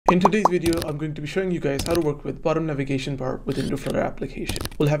In today's video, I'm going to be showing you guys how to work with bottom navigation bar within your Flutter application.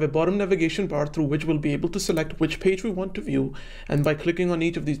 We'll have a bottom navigation bar through which we'll be able to select which page we want to view. And by clicking on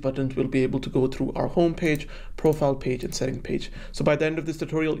each of these buttons, we'll be able to go through our home page, profile page, and setting page. So by the end of this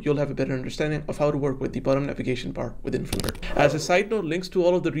tutorial, you'll have a better understanding of how to work with the bottom navigation bar within Flutter. As a side note, links to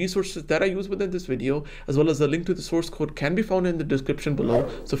all of the resources that I use within this video, as well as a link to the source code, can be found in the description below.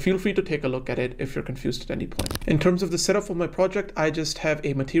 So feel free to take a look at it if you're confused at any point. In terms of the setup of my project, I just have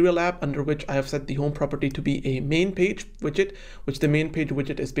a material app under which I have set the home property to be a main page widget, which the main page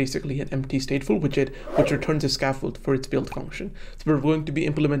widget is basically an empty stateful widget, which returns a scaffold for its build function. So we're going to be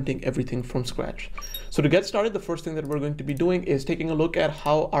implementing everything from scratch. So to get started, the first thing that we're going to be doing is taking a look at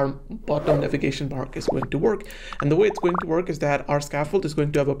how our bottom navigation bar is going to work. And the way it's going to work is that our scaffold is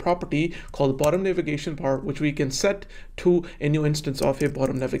going to have a property called bottom navigation bar, which we can set to a new instance of a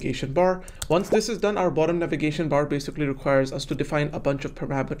bottom navigation bar. Once this is done, our bottom navigation bar basically requires us to define a bunch of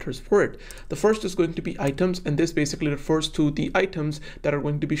parameters for it. The first is going to be items, and this basically refers to the items that are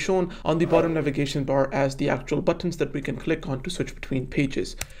going to be shown on the bottom navigation bar as the actual buttons that we can click on to switch between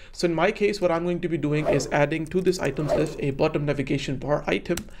pages. So in my case, what I'm going to be doing is adding to this items list a bottom navigation bar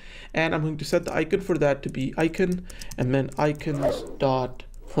item, and I'm going to set the icon for that to be icon and then icons dot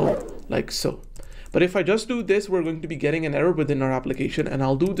home, like so. But if I just do this, we're going to be getting an error within our application, and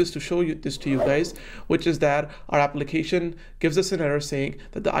I'll do this to show you this to you guys, which is that our application gives us an error saying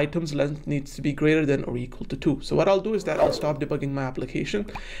that the item's length needs to be greater than or equal to 2. So what I'll do is that I'll stop debugging my application,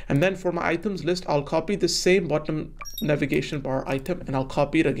 and then for my items list, I'll copy the same bottom navigation bar item and I'll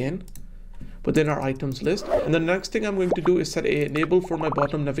copy it again within our items list. And the next thing I'm going to do is set a label for my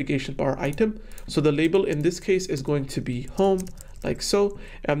bottom navigation bar item. So the label in this case is going to be home, like so.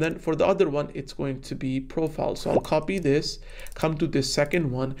 And then for the other one, it's going to be profile. So I'll copy this, come to this second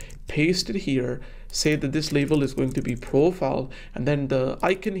one, paste it here, say that this label is going to be profile, and then the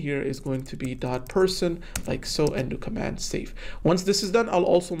icon here is going to be .person, like so, and do command save. Once this is done, I'll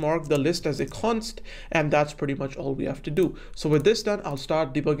also mark the list as a const, and that's pretty much all we have to do. So with this done, I'll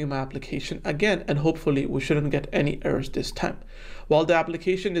start debugging my application again, and hopefully we shouldn't get any errors this time. While the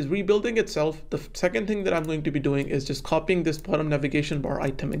application is rebuilding itself, the second thing that I'm going to be doing is just copying this bottom navigation bar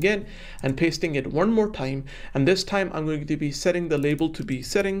item again and pasting it one more time. And this time I'm going to be setting the label to be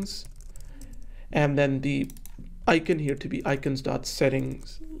settings, and then the icon here to be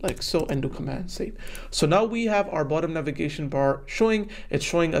icons.settings, like so, and do command save. So now we have our bottom navigation bar showing. It's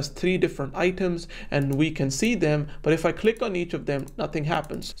showing us 3 different items and we can see them, but if I click on each of them, nothing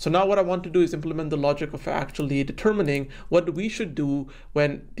happens. So now what I want to do is implement the logic of actually determining what we should do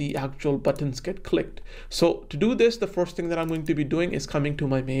when the actual buttons get clicked. So to do this, the first thing that I'm going to be doing is coming to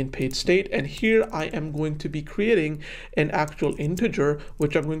my main page state, and here I am going to be creating an actual integer,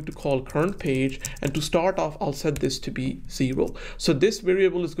 which I'm going to call current page. And to start off, I'll set this to be 0. So this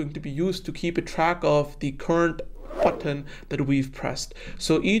variable is going to be used to keep a track of the current button that we've pressed.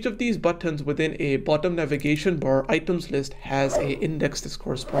 So each of these buttons within a bottom navigation bar items list has an index that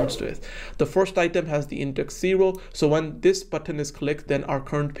corresponds to it. The first item has the index 0. So when this button is clicked, then our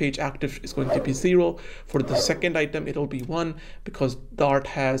current page active is going to be 0. For the second item, it'll be 1 because Dart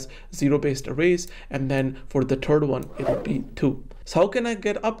has 0-based arrays. And then for the third one, it'll be 2. So how can I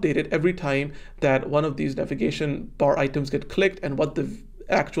get updated every time that one of these navigation bar items get clicked and what the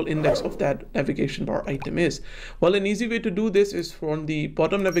actual index of that navigation bar item is? Well, an easy way to do this is from the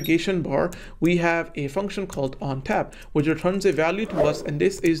bottom navigation bar, we have a function called onTap, which returns a value to us, and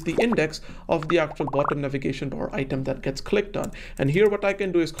this is the index of the actual bottom navigation bar item that gets clicked on. And here what I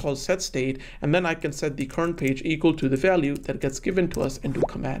can do is call setState, and then I can set the current page equal to the value that gets given to us and do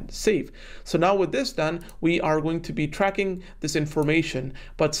command save. So now with this done, we are going to be tracking this information,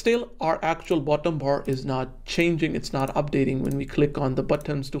 but still our actual bottom bar is not changing, it's not updating when we click on the buttons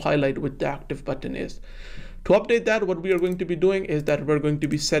to highlight what the active button is. To update that, what we are going to be doing is that we're going to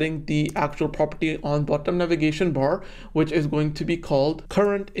be setting the actual property on bottom navigation bar, which is going to be called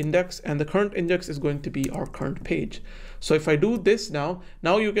current index, and the current index is going to be our current page. So if I do this now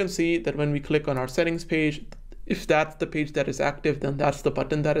you can see that when we click on our settings page, if that's the page that is active, then that's the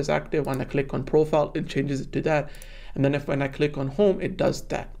button that is active. When I click on profile, it changes it to that. And then when I click on home, it does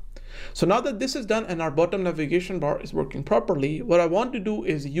that. So now that this is done and our bottom navigation bar is working properly, what I want to do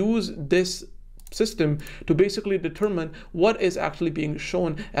is use this system to basically determine what is actually being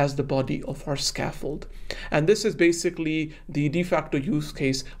shown as the body of our scaffold. And this is basically the de facto use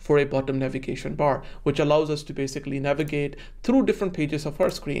case for a bottom navigation bar, which allows us to basically navigate through different pages of our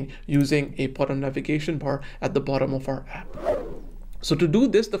screen using a bottom navigation bar at the bottom of our app. So to do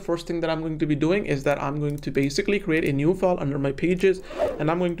this, the first thing that I'm going to be doing is that I'm going to basically create a new file under my pages,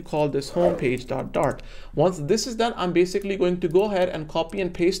 and I'm going to call this homepage.dart. Once this is done, I'm basically going to go ahead and copy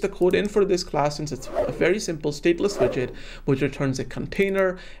and paste the code in for this class, since it's a very simple stateless widget, which returns a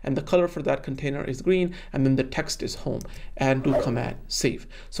container, and the color for that container is green, and then the text is home, and do command save.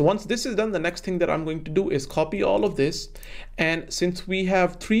 So once this is done, the next thing that I'm going to do is copy all of this. And since we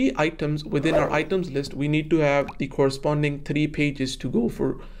have 3 items within our items list, we need to have the corresponding 3 pages to go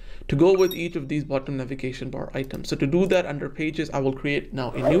with each of these bottom navigation bar items. So to do that, under pages, I will create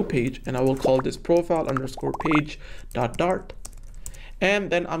now a new page, and I will call this profile_page.dart. And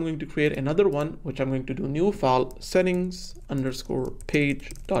then I'm going to create another one, which I'm going to do new file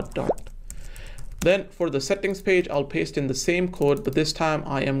settings_page.dart. Then for the settings page, I'll paste in the same code, but this time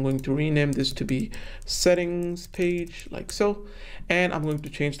I am going to rename this to be settings page, like so. And I'm going to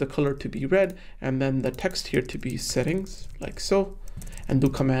change the color to be red, and then the text here to be settings, like so, and do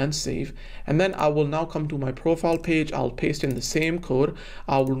command save. And then I will now come to my profile page. I'll paste in the same code.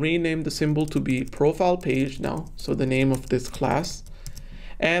 I will rename the symbol to be profile page now, so the name of this class.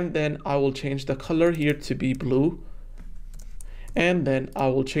 And then I will change the color here to be blue. And then I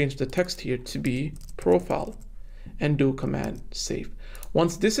will change the text here to be profile, and do command save.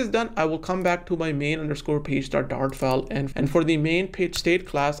 Once this is done, I will come back to my main_page.dart file, and for the main page state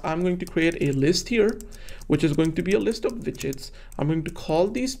class, I'm going to create a list here, which is going to be a list of widgets. I'm going to call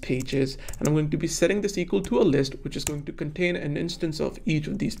these pages, and I'm going to be setting this equal to a list, which is going to contain an instance of each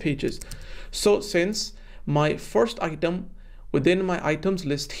of these pages. So since my first item within my items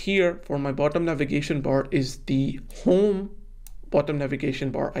list here for my bottom navigation bar is the home bottom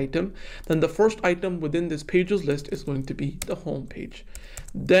navigation bar item, then the first item within this pages list is going to be the home page.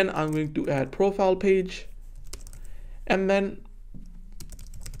 Then I'm going to add profile page, and then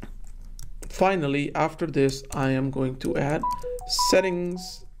finally after this I am going to add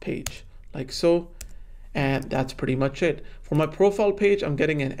settings page, like so. And that's pretty much it. For my profile page, I'm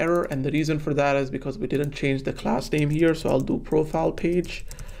getting an error, and the reason for that is because we didn't change the class name here. So I'll do profile page,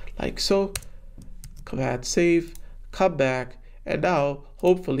 like so, command save, come back, and now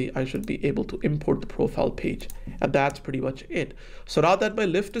hopefully I should be able to import the profile page. And that's pretty much it. So now that my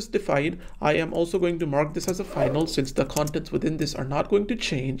list is defined, I am also going to mark this as a final, since the contents within this are not going to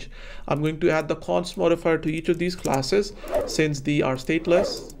change. I'm going to add the const modifier to each of these classes, since they are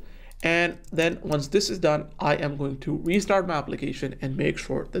stateless. And then once this is done, I am going to restart my application and make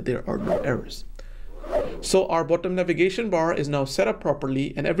sure that there are no errors. So our bottom navigation bar is now set up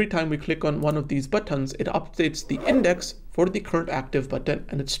properly, and every time we click on one of these buttons, it updates the index for the current active button,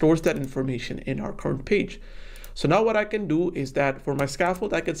 and it stores that information in our current page. So now what I can do is that for my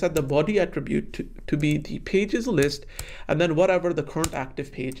scaffold, I can set the body attribute to be the pages list, and then whatever the current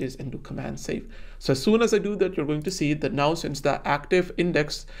active page is, and do command save. So as soon as I do that, you're going to see that now, since the active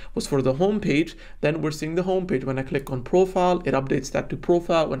index was for the home page, then we're seeing the home page. When I click on profile, it updates that to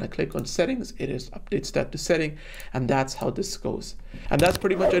profile. When I click on settings, it updates that to setting, and that's how this goes. And that's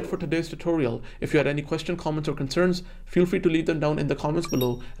pretty much it for today's tutorial. If you had any questions, comments, or concerns, feel free to leave them down in the comments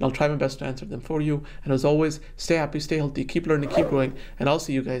below, and I'll try my best to answer them for you. And as always, stay happy, stay healthy, keep learning, keep growing, and I'll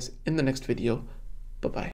see you guys in the next video. Bye-bye.